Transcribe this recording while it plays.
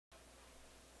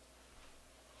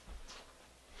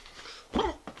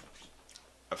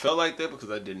felt like that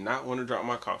because I did not want to drop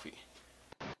my coffee.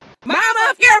 Mama,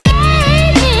 if you're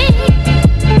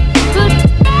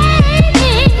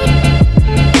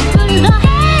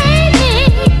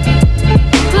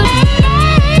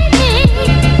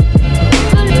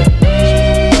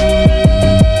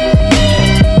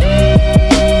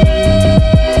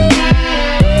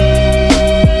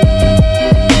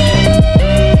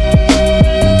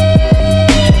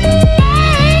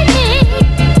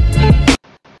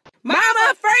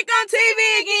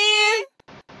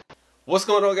What's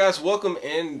going on, guys? Welcome.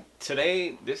 And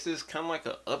today this is kind of like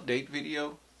an update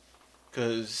video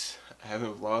because I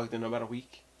haven't vlogged in about a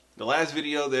week. The last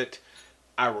video that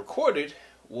I recorded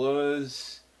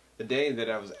was the day that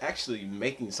I was actually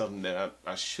making something that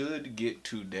I should get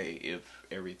today if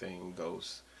everything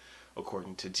goes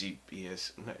according to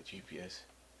UPS.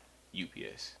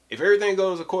 If everything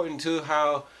goes according to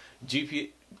how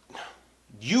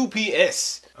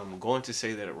UPS, I'm going to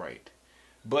say that right.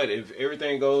 But if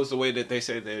everything goes the way that they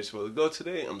say they're supposed to go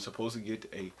today, I'm supposed to get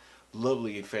a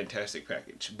lovely and fantastic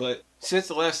package. But since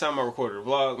the last time I recorded a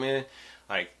vlog, man,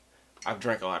 like, I've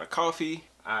drank a lot of coffee.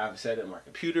 I've sat at my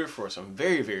computer for some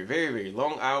very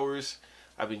long hours.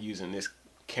 I've been using this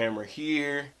camera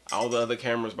here, all the other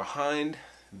cameras behind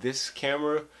this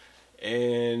camera,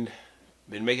 and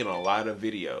been making a lot of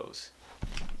videos.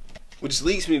 Which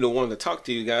leads me to wanting to talk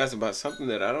to you guys about something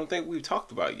that I don't think we've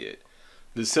talked about yet.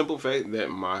 The simple fact that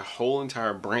my whole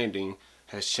entire branding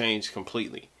has changed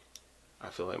completely. I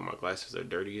feel like my glasses are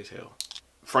dirty as hell.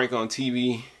 Frank on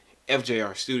TV,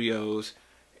 FJR Studios,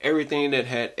 everything that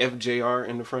had FJR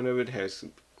in the front of it has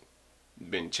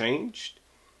been changed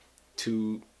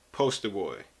to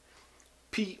Posterboi.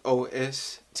 Posterboi.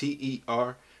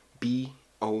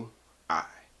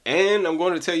 And I'm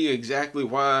going to tell you exactly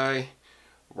why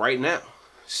right now.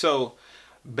 So,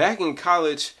 back in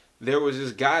college, there was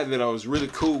this guy that I was really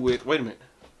cool with. Wait a minute.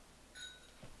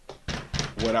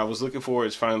 What I was looking for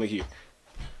is finally here.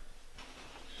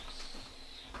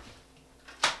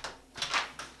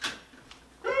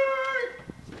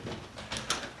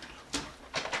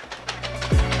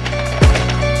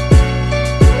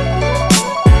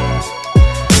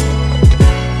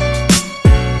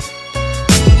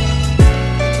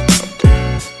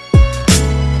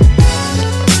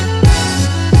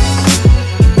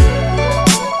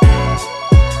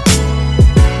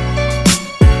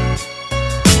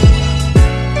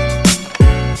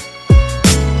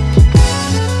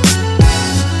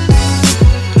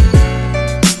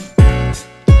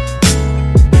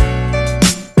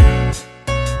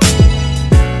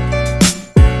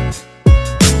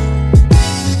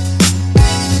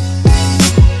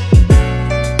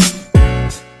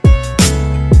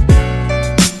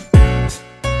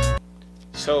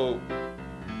 So,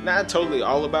 not totally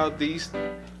all about these,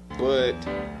 but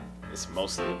it's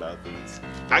mostly about these.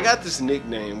 I got this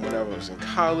nickname when I was in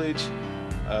college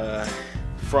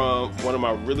from one of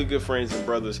my really good friends and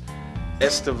brothers,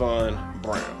 Esteban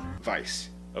Brown, Vice.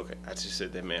 Okay, I just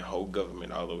said that, man, whole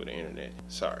government all over the internet.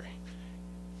 Sorry.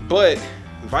 But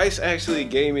Vice actually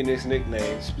gave me this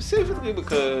nickname specifically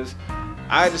because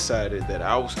I decided that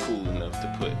I was cool enough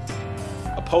to put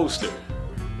a poster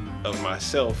of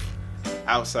myself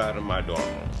outside of my dorm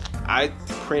room. I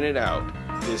printed out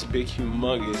this big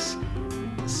humongous,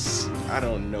 I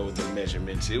don't know the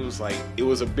measurements. It was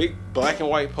a big black and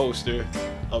white poster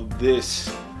of this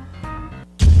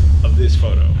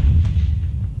photo.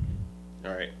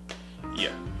 All right,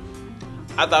 yeah.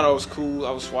 I thought I was cool.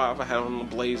 I was suave. I had on a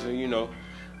blazer. You know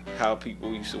how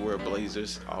people used to wear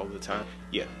blazers all the time.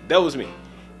 Yeah, that was me.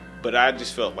 But I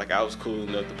just felt like I was cool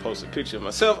enough to post a picture of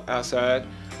myself outside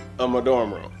of my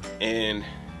dorm room. And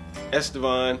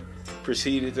Esteban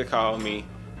proceeded to call me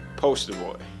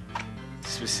Posterboi,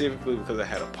 specifically because I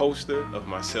had a poster of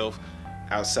myself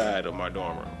outside of my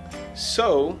dorm room.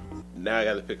 So now I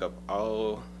got to pick up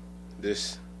all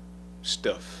this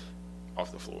stuff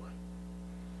off the floor.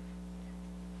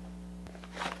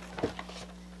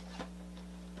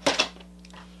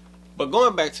 But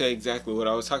going back to exactly what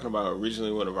I was talking about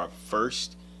originally when I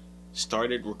first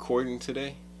started recording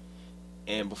today,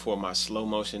 and before my slow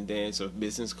motion dance of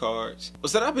business cards,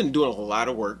 was that I've been doing a lot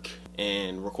of work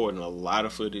and recording a lot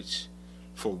of footage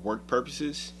for work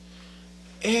purposes.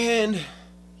 And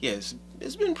yes,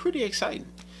 it's been pretty exciting.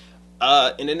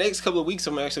 In the next couple of weeks,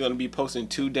 I'm actually going to be posting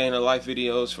 2 day in the life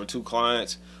videos for 2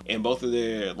 clients, and both of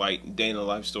their like day in the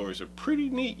life stories are pretty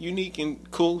neat, unique, and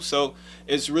cool. So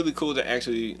it's really cool to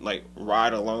actually like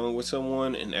ride along with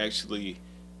someone and actually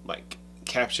like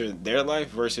capture their life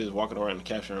versus walking around and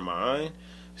capturing mine.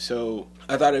 So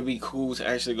I thought it'd be cool to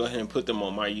actually go ahead and put them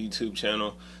on my YouTube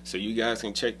channel so you guys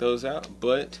can check those out.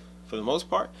 But for the most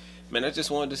part, man, I just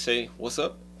wanted to say what's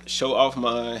up, show off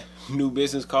my new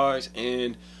business cards,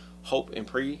 and hope and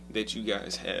pray that you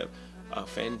guys have a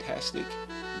fantastic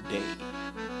day.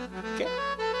 Okay,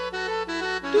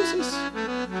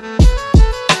 deuces.